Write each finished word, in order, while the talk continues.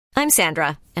I'm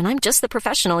Sandra, and I'm just the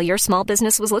professional your small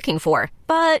business was looking for.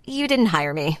 But you didn't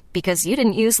hire me because you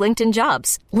didn't use LinkedIn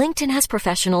Jobs. LinkedIn has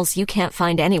professionals you can't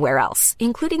find anywhere else,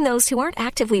 including those who aren't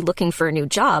actively looking for a new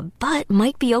job, but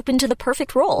might be open to the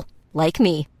perfect role, like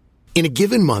me. In a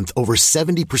given month, over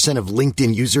 70% of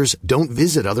LinkedIn users don't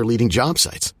visit other leading job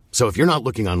sites. So if you're not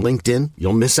looking on LinkedIn,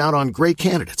 you'll miss out on great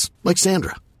candidates like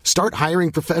Sandra. Start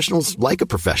hiring professionals like a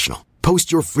professional.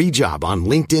 Post your free job on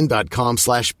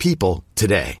linkedin.com/people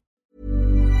today.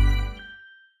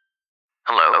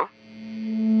 Hello?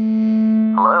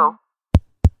 Hello?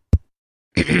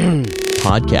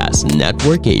 Podcast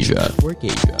Network Asia.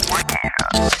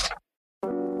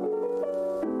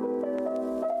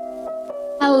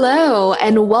 Hello,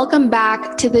 and welcome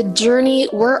back to the journey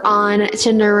we're on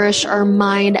to nourish our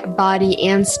mind, body,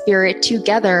 and spirit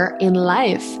together in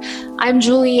life. I'm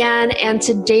Julianne, and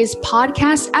today's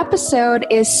podcast episode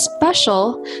is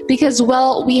special because,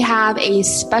 well, we have a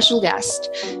special guest.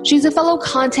 She's a fellow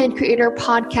content creator,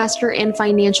 podcaster, and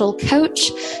financial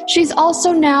coach. She's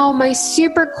also now my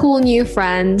super cool new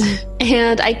friend,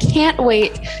 and I can't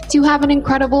wait to have an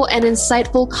incredible and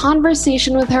insightful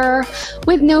conversation with her.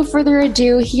 With no further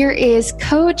ado, here is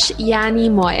Coach Yanni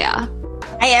Moya.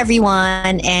 Hi,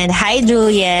 everyone. And hi,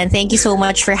 Julian. Thank you so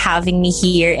much for having me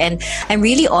here. And I'm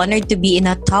really honored to be in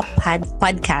a top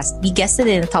podcast. Be guested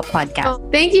in a top podcast. Oh,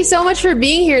 thank you so much for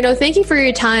being here. No, thank you for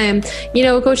your time. You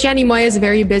know, Coach Yanni Moya is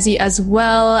very busy as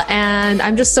well. And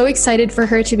I'm just so excited for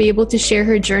her to be able to share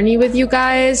her journey with you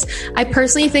guys. I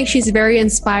personally think she's very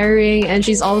inspiring, and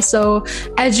she's also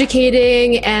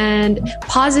educating and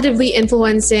positively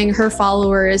influencing her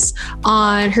followers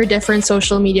on her different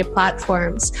social media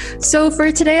platforms. So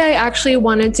for today, I actually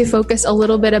wanted to focus a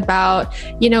little bit about,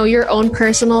 you know, your own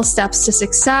personal steps to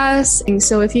success. And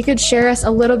so if you could share us a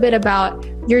little bit about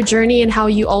your journey and how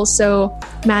you also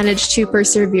managed to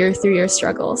persevere through your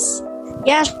struggles.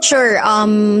 Yeah, sure.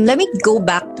 Let me go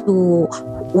back to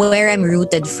where I'm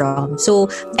rooted from. So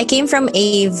I came from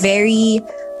a very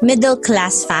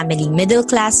middle-class family. Middle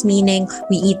class meaning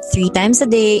we eat 3 times a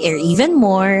day or even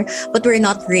more, but we're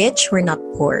not rich, we're not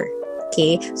poor.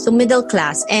 Okay, so middle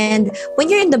class. And when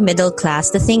you're in the middle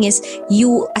class, the thing is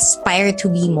you aspire to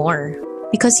be more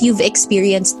because you've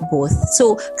experienced both.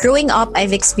 So growing up,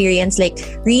 I've experienced like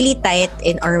really tight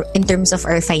in terms of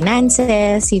our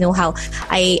finances. You know how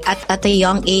at a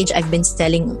young age, I've been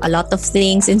selling a lot of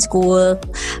things in school.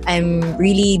 I'm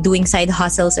really doing side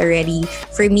hustles already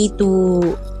for me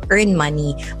to earn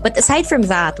money. But aside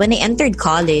from that, when I entered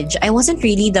college, I wasn't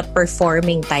really the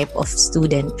performing type of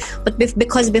student. But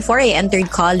because before I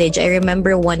entered college, I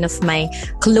remember one of my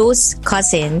close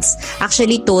cousins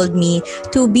actually told me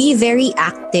to be very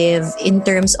active in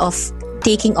terms of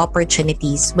taking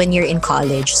opportunities when you're in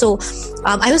college. So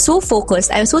I was so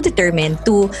focused, I was so determined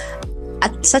to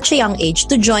at such a young age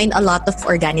to join a lot of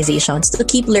organizations, to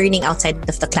keep learning outside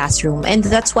of the classroom. And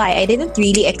that's why I didn't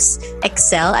really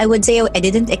excel. I would say I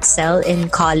didn't excel in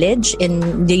college,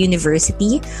 in the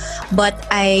university, but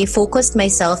I focused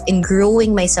myself in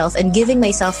growing myself and giving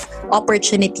myself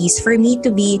opportunities for me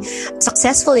to be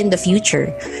successful in the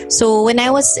future. So when I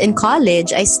was in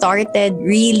college, I started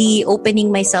really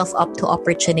opening myself up to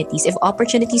opportunities. If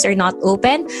opportunities are not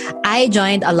open, I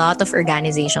joined a lot of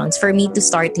organizations for me to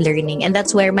start learning. And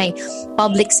that's where my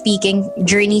public speaking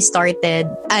journey started.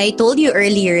 I told you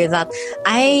earlier that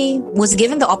I was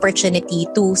given the opportunity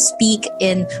to speak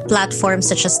in platforms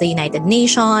such as the United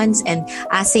Nations and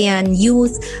ASEAN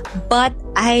Youth, but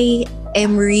I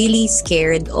am really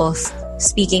scared of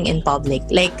speaking in public.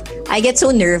 Like, I get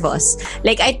so nervous.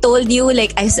 Like I told you,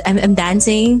 like I'm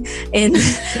dancing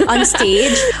on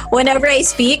stage whenever I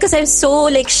speak because I'm so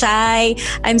like shy.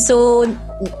 I'm so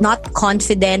not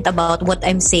confident about what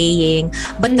I'm saying.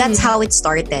 But that's how it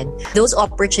started. Those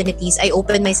opportunities, I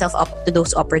opened myself up to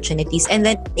those opportunities, and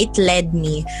then it led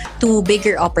me to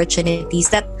bigger opportunities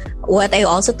that what I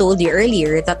also told you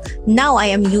earlier, that now I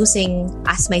am using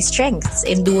as my strengths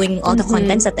in doing all the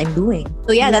contents that I'm doing.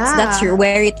 So that's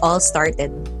where it all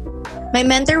started. My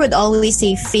mentor would always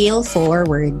say, fail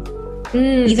forward.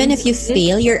 Even if you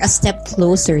fail, you're a step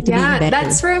closer to being better.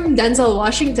 That's from Denzel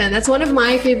Washington. That's one of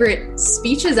my favorite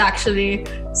speeches, actually.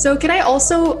 So can I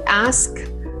also ask,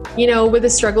 you know, with the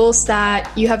struggles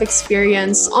that you have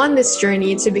experienced on this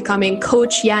journey to becoming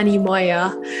Coach Yanni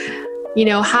Moya, you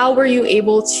know, how were you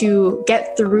able to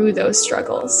get through those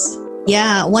struggles?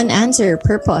 Yeah, one answer,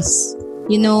 purpose.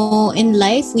 You know, in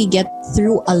life, we get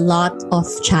through a lot of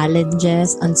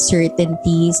challenges,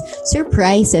 uncertainties,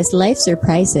 surprises, life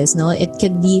surprises. No, it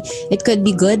could be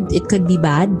good, it could be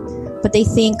bad. But I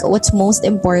think what's most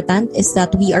important is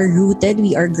that we are rooted,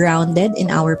 we are grounded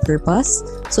in our purpose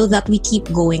so that we keep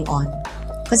going on.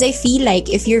 Because I feel like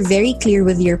if you're very clear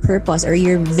with your purpose or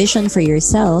your vision for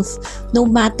yourself, no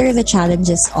matter the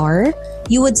challenges are,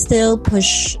 you would still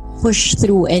push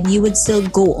through and you would still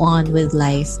go on with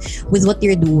life, with what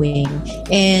you're doing.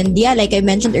 And yeah, like I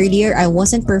mentioned earlier, I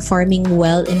wasn't performing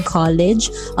well in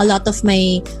college. A lot of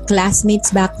my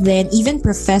classmates back then, even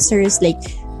professors, like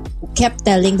kept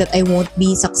telling that I won't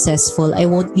be successful, I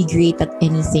won't be great at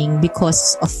anything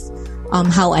because of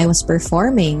how I was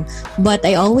performing. But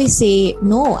I always say,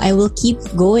 no, I will keep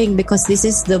going because this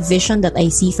is the vision that I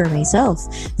see for myself.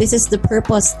 This is the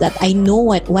purpose that I know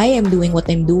why I'm doing what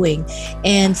I'm doing.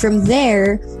 And from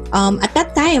there, at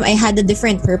that time, I had a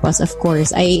different purpose, of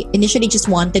course. I initially just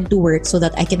wanted to work so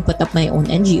that I can put up my own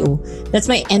NGO. That's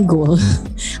my end goal.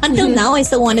 Until now, I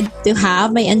still wanted to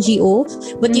have my NGO.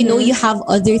 But you know, you have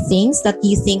other things that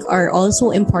you think are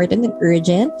also important and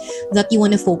urgent that you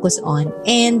want to focus on.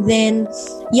 And then,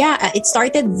 yeah, it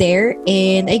started there.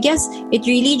 And I guess it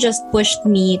really just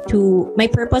my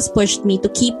purpose pushed me to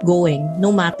keep going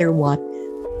no matter what.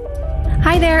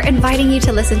 Hi there, inviting you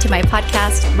to listen to my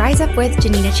podcast, Rise Up with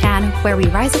Janina Chan, where we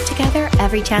rise up together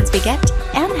every chance we get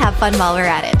and have fun while we're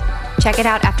at it. Check it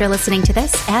out after listening to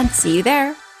this and see you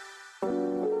there.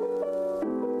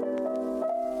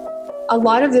 A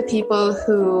lot of the people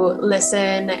who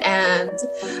listen and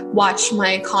watch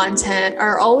my content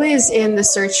are always in the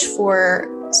search for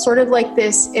sort of like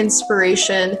this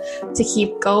inspiration to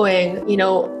keep going, you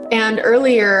know. And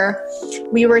earlier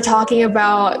we were talking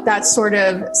about that sort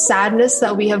of sadness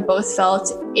that we have both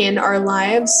felt in our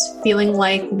lives, feeling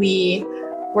like we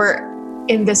were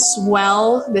in this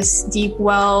well, this deep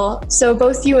well. So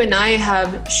both you and I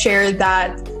have shared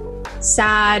that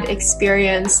sad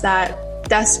experience, that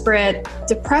desperate,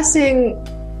 depressing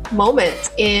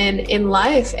moment in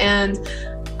life. And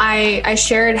I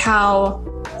shared how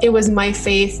it was my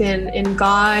faith in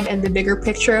God and the bigger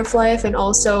picture of life, and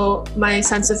also my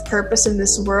sense of purpose in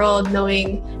this world,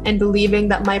 knowing and believing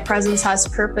that my presence has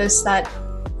purpose that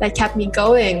kept me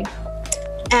going.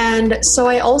 And so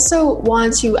I also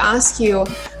want to ask you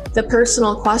the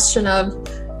personal question of,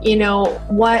 you know,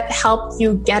 what helped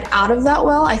you get out of that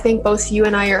well? I think both you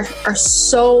and I are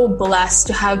so blessed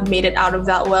to have made it out of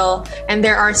that well. And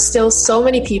there are still so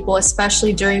many people,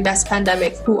 especially during this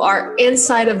pandemic, who are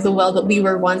inside of the well that we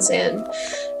were once in.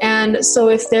 And so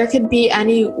if there could be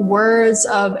any words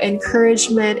of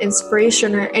encouragement,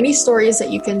 inspiration, or any stories that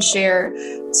you can share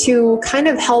to kind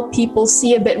of help people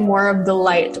see a bit more of the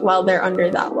light while they're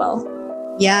under that well.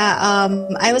 Yeah,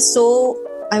 I was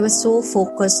so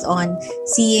focused on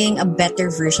seeing a better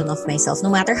version of myself. No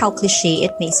matter how cliche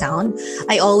it may sound,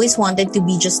 I always wanted to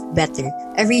be just better.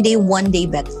 Every day, one day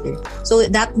better. So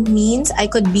that means I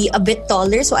could be a bit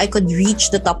taller so I could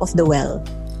reach the top of the well.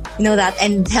 You know that?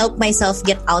 And help myself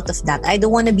get out of that. I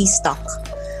don't want to be stuck.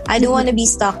 I don't want to be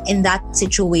stuck in that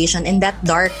situation, in that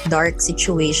dark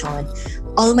situation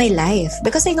all my life,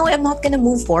 because I know I'm not gonna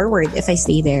move forward if I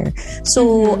stay there.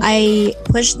 So I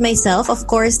pushed myself. Of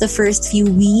course, the first few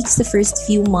weeks, the first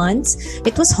few months,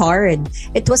 it was hard.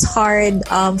 It was hard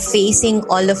facing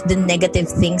all of the negative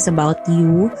things about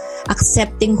you,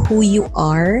 accepting who you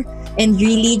are, and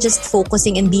really just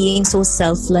focusing and being so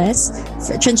selfless,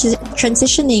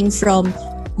 transitioning from,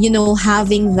 you know,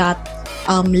 having that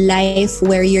life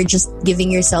where you're just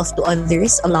giving yourself to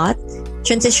others a lot,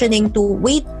 transitioning to,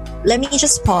 wait, let me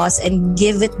just pause and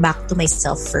give it back to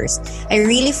myself first. I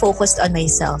really focused on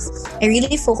myself. I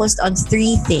really focused on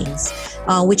 3 things,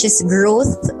 which is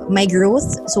my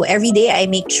growth. So every day I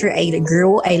make sure I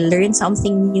grow, I learn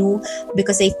something new,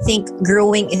 because I think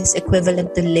growing is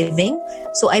equivalent to living.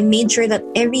 So I made sure that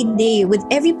every day with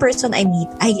every person I meet,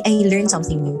 I learn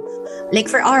something new. Like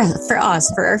for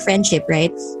our friendship,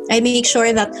 right? I make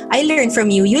sure that I learn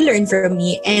from you, you learn from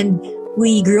me, and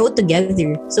we grow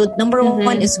together. So number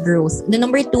 1 is growth. The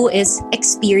number 2 is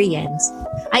experience.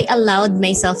 I allowed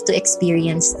myself to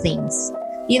experience things.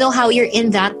 You know how you're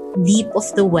in that deep of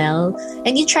the well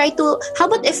and you try to, how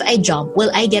about if I jump?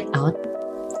 Will I get out?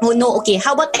 Oh no, okay.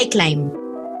 How about I climb?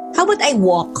 How about I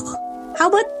walk? How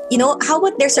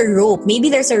about there's a rope? Maybe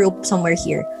there's a rope somewhere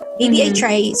here. Maybe I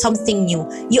try something new.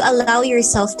 You allow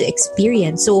yourself to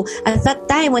experience. So at that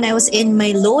time, when I was in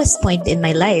my lowest point in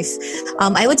my life,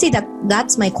 I would say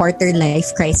that's my quarter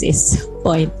life crisis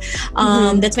point.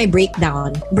 That's my break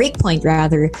point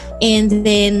rather. And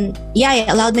then, yeah,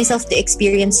 I allowed myself to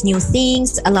experience new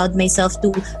things, allowed myself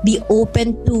to be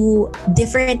open to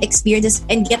different experiences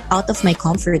and get out of my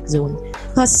comfort zone.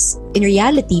 Because in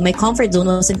reality, my comfort zone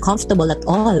wasn't comfortable at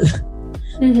all.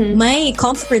 My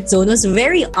comfort zone was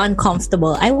very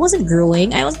uncomfortable. I wasn't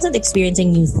growing. I wasn't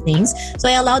experiencing new things. So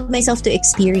I allowed myself to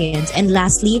experience. And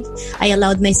lastly, I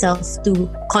allowed myself to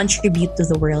contribute to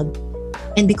the world.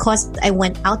 And because I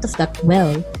went out of that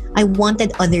well, I wanted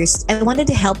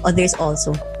to help others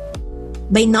also.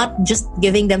 By not just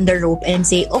giving them the rope and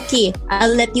say, okay,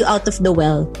 I'll let you out of the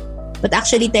well. But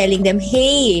actually telling them,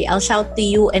 hey, I'll shout to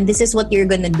you and this is what you're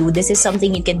gonna do. This is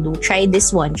something you can do. Try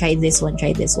this one, try this one,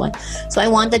 try this one. So I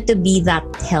wanted to be that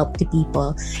help to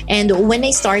people. And when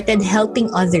I started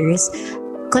helping others,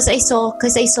 because I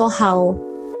saw how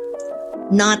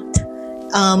not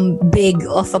big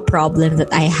of a problem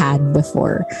that I had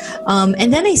before.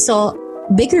 And then I saw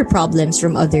bigger problems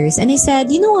from others. And I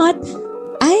said, you know what?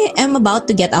 I am about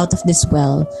to get out of this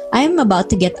well. I am about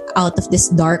to get out of this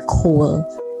dark hole.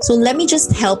 So let me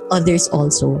just help others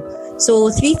also.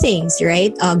 So 3 things,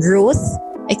 right? Growth,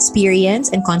 experience,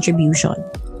 and contribution.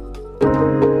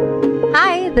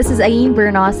 Hi, this is Ayin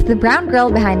Bernos, the brown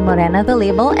girl behind Morena the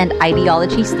Label and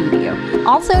Ideology Studio,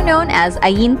 also known as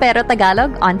Ayin Pero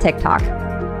Tagalog on TikTok.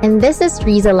 And this is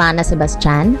Riza Lana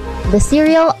Sebastian, the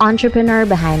serial entrepreneur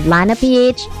behind Lana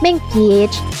PH, Mink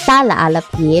PH, Tala Ala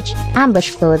PH,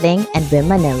 Ambush Clothing, and Bim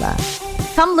Manila.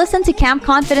 Come listen to Camp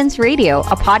Confidence Radio,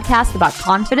 a podcast about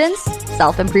confidence,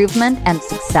 self-improvement, and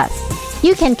success.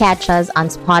 You can catch us on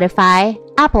Spotify,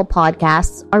 Apple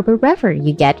Podcasts, or wherever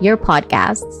you get your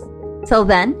podcasts. Till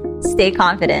then, stay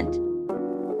confident.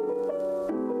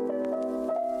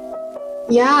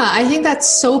 Yeah, I think that's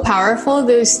so powerful,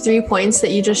 those 3 points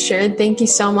that you just shared. Thank you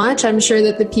so much. I'm sure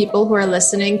that the people who are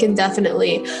listening can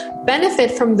definitely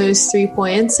benefit from those 3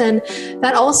 points. And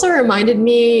that also reminded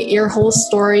me your whole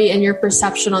story and your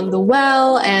perception on the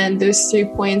well and those 3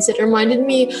 points. It reminded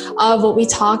me of what we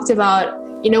talked about,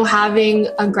 having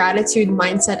a gratitude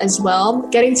mindset as well,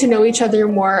 getting to know each other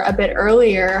more a bit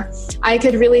earlier. I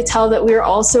could really tell that we were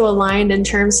also aligned in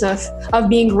terms of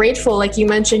being grateful. Like you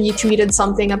mentioned, you tweeted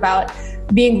something about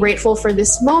being grateful for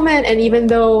this moment. And even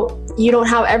though you don't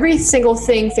have every single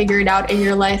thing figured out in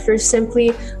your life, you're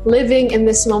simply living in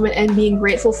this moment and being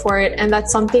grateful for it. And that's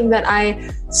something that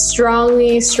I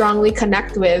strongly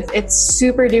connect with. It's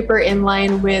super duper in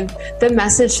line with the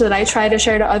message that I try to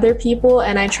share to other people.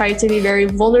 And I try to be very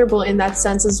vulnerable in that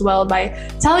sense as well by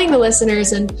telling the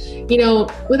listeners and,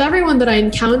 with everyone that I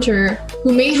encounter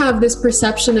who may have this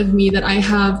perception of me that I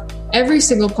have every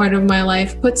single part of my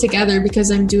life put together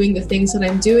because I'm doing the things that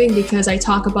I'm doing, because I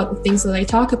talk about the things that I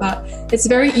talk about. It's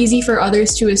very easy for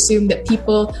others to assume that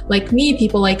people like me,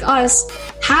 people like us,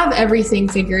 have everything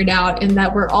figured out and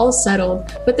that we're all settled.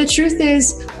 But the truth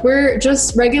is, we're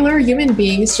just regular human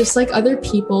beings, just like other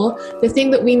people. The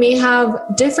thing that we may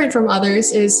have different from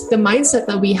others is the mindset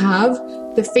that we have,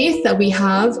 the faith that we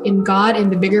have in God, in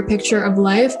the bigger picture of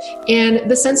life,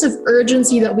 and the sense of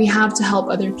urgency that we have to help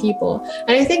other people.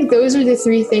 And I think those are the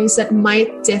 3 things that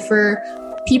might differ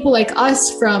people like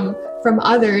us from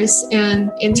others, and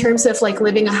in terms of like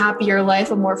living a happier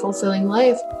life, a more fulfilling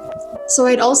life. So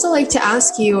I'd also like to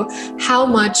ask you how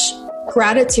much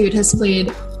gratitude has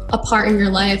played a part in your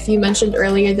life. You mentioned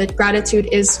earlier that gratitude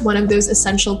is one of those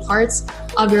essential parts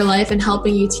of your life and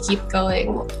helping you to keep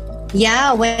going.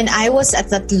 Yeah, when I was at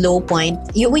that low point,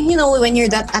 when you're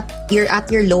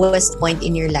at your lowest point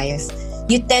in your life,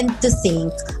 you tend to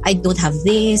think, I don't have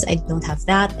this, I don't have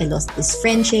that, I lost this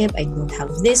friendship, I don't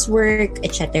have this work,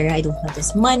 etc. I don't have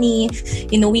this money.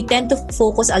 We tend to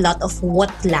focus a lot of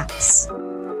what lacks.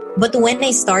 But when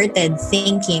I started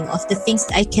thinking of the things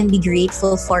I can be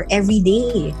grateful for every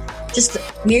day, just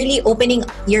merely opening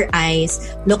your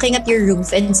eyes, looking at your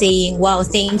roof and saying, wow,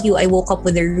 thank you, I woke up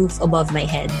with a roof above my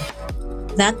head.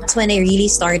 That's when I really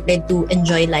started to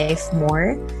enjoy life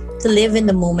more, to live in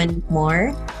the moment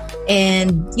more,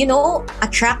 and,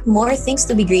 attract more things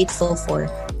to be grateful for.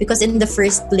 Because in the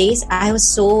first place, I was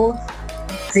so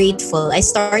grateful. I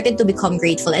started to become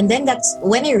grateful. And then that's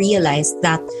when I realized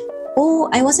that,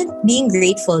 I wasn't being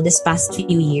grateful this past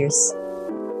few years.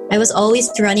 I was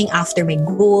always running after my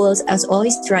goals. I was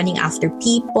always running after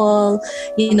people,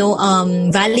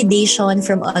 validation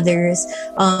from others,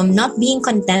 not being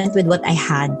content with what I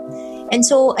had. And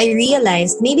so I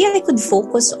realized maybe I could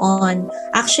focus on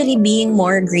actually being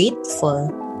more grateful.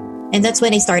 And that's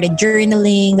when I started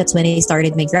journaling. That's when I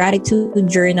started my gratitude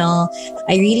journal.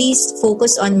 I really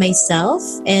focused on myself.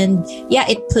 And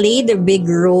it played a big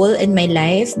role in my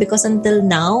life because until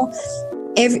now,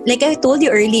 like I told you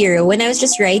earlier, when I was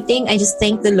just writing, I just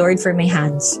thank the Lord for my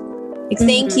hands. Like,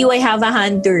 thank you, I have a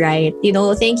hand to write.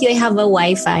 Thank you, I have a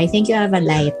Wi-Fi. Thank you, I have a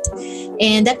light.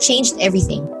 And that changed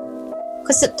everything.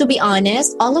 Because to be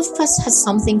honest, all of us has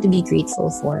something to be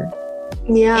grateful for.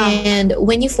 Yeah. And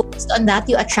when you focus on that,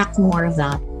 you attract more of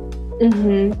that.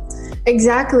 Mm-hmm.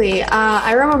 Exactly.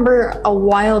 I remember a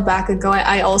while back ago,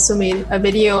 I also made a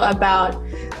video about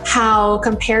how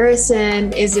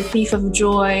comparison is a thief of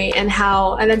joy, and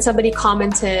then somebody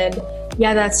commented,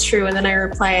 yeah, that's true. And then I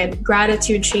replied,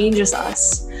 gratitude changes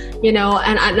us, and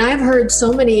I've heard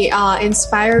so many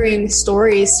inspiring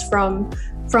stories from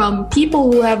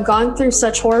people who have gone through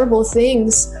such horrible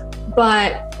things,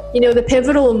 but the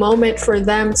pivotal moment for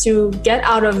them to get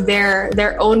out of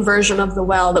their own version of the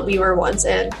well that we were once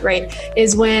in, right,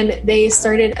 is when they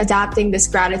started adapting this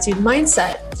gratitude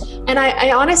mindset. And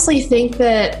I honestly think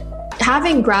that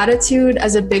having gratitude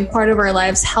as a big part of our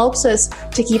lives helps us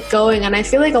to keep going. And I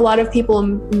feel like a lot of people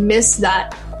miss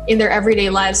that in their everyday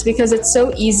lives because it's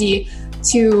so easy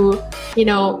to,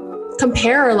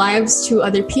 compare our lives to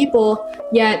other people,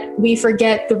 yet we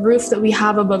forget the roof that we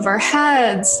have above our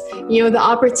heads, the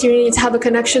opportunity to have a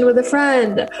connection with a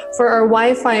friend, for our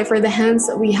Wi-Fi, for the hands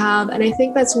that we have. And I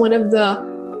think that's one of the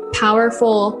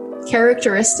powerful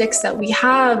characteristics that we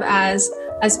have as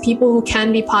people who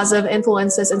can be positive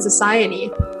influences in society.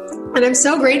 And I'm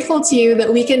so grateful to you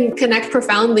that we can connect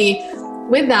profoundly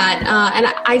with that. And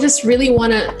I just really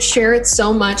want to share it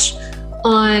so much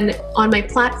on my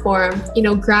platform,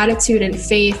 gratitude and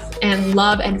faith and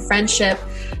love and friendship.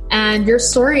 And your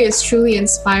story is truly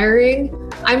inspiring.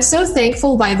 I'm so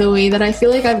thankful, by the way, that I feel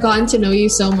like I've gotten to know you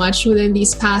so much within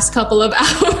these past couple of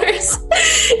hours.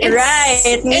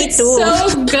 Me too.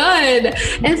 So good.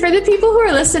 And for the people who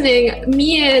are listening,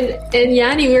 me and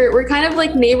Yanni, we're kind of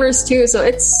like neighbors too. So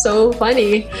it's so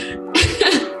funny.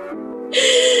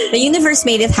 The universe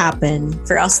made it happen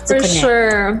for us to connect. For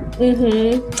sure.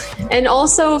 Mm-hmm. And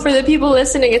also for the people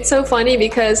listening, it's so funny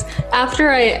because after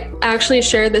I actually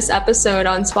shared this episode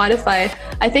on Spotify,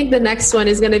 I think the next one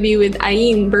is going to be with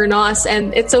Ayin Bernos.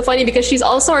 And it's so funny because she's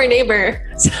also our neighbor.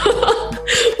 So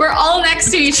we're all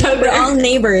next to each other. We're all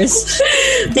neighbors.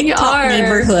 TikTok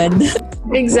neighborhood.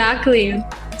 Exactly.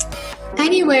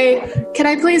 Anyway, can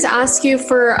I please ask you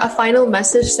for a final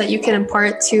message that you can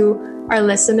impart to our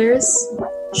listeners?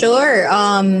 Sure.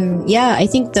 I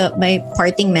think my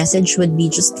parting message would be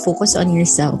just focus on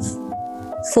yourself.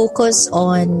 Focus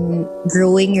on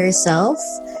growing yourself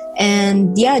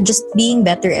and just being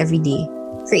better every day.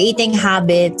 Creating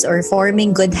habits or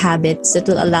forming good habits that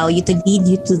will allow you to lead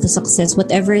you to the success,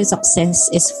 whatever success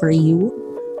is for you.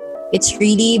 It's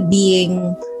really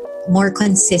being more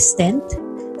consistent,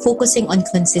 focusing on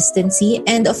consistency,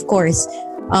 and of course,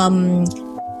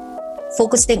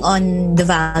 focusing on the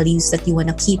values that you want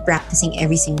to keep practicing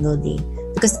every single day,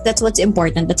 because that's what's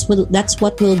important. That's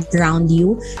what will ground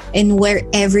you in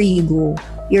wherever you go,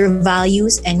 your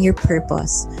values and your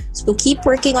purpose. So keep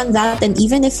working on that, and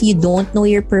even if you don't know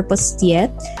your purpose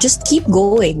yet, just keep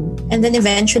going. And then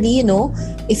eventually,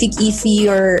 if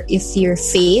your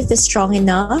faith is strong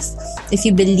enough, if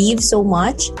you believe so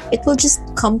much, it will just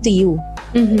come to you.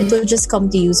 Mm-hmm. It will just come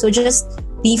to you. So just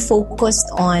be focused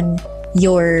on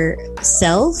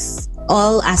yourself,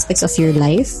 all aspects of your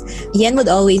life. Yan would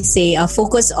always say,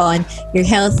 focus on your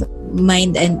health,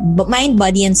 mind,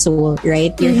 body, and soul,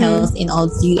 right? Your health in all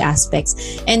three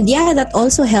aspects. And that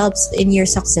also helps in your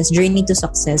journey to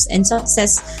success. And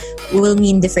success will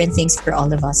mean different things for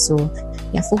all of us. So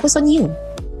focus on you.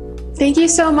 Thank you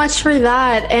so much for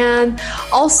that. And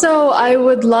also, I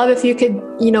would love if you could,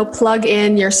 plug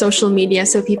in your social media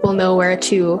so people know where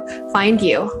to find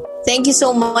you. Thank you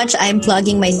so much. I'm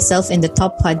plugging myself in the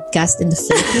top podcast in the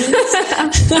Philippines.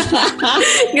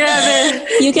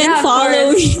 You can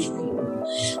follow me.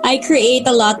 I create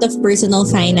a lot of personal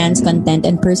finance content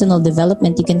and personal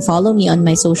development. You can follow me on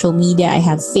my social media. I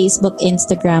have Facebook,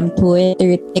 Instagram,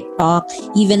 Twitter, TikTok,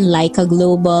 even Laika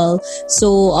Global. So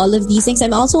all of these things.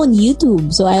 I'm also on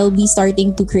YouTube. So I'll be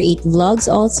starting to create vlogs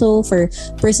also for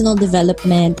personal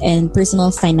development and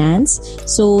personal finance.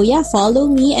 So follow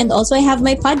me. And also I have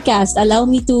my podcast. Allow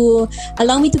me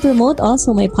to promote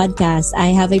also my podcast.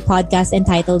 I have a podcast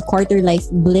entitled Quarter Life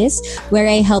Bliss, where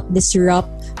I help disrupt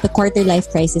the quarter life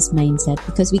crisis mindset,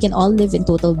 because we can all live in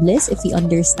total bliss if we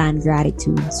understand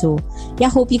gratitude. So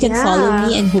hope you can follow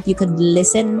me and hope you can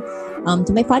listen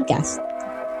to my podcast.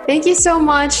 Thank you so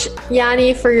much,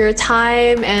 Yanni, for your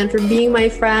time and for being my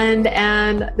friend.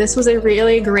 And this was a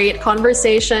really great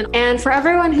conversation. And for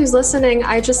everyone who's listening,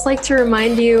 I just like to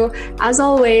remind you, as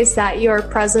always, that your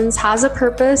presence has a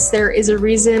purpose. There is a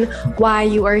reason why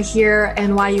you are here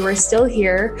and why you are still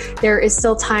here. There is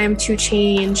still time to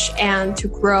change and to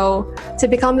grow, to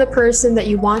become the person that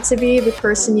you want to be, the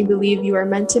person you believe you are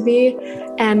meant to be.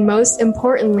 And most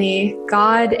importantly,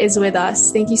 God is with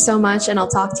us. Thank you so much, and I'll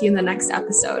talk to you in the next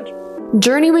episode.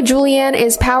 Journey with Julianne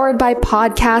is powered by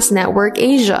Podcast Network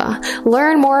Asia.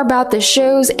 Learn more about the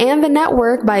shows and the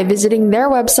network by visiting their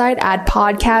website at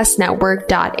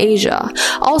podcastnetwork.asia.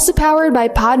 Also powered by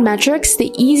Podmetrics,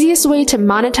 the easiest way to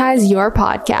monetize your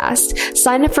podcast.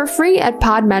 Sign up for free at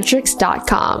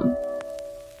podmetrics.com.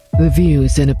 The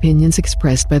views and opinions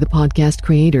expressed by the podcast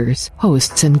creators,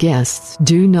 hosts, and guests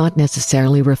do not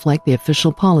necessarily reflect the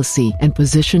official policy and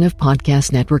position of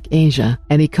Podcast Network Asia.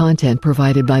 Any content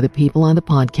provided by the people on the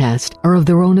podcast are of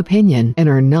their own opinion and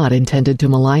are not intended to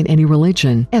malign any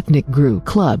religion, ethnic group,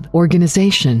 club,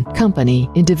 organization, company,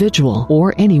 individual,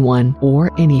 or anyone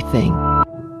or anything.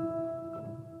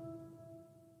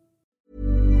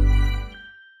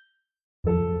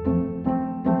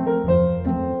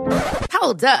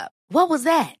 Hold up. What was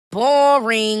that?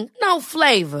 Boring. No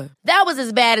flavor. That was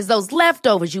as bad as those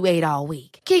leftovers you ate all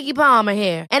week. Keke Palmer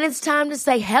here, and it's time to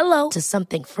say hello to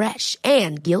something fresh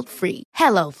and guilt-free.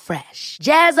 HelloFresh.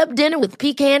 Jazz up dinner with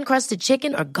pecan-crusted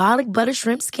chicken or garlic butter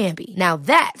shrimp scampi. Now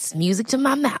that's music to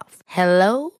my mouth.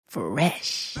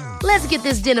 HelloFresh. Let's get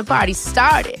this dinner party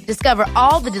started. Discover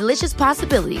all the delicious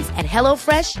possibilities at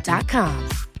HelloFresh.com.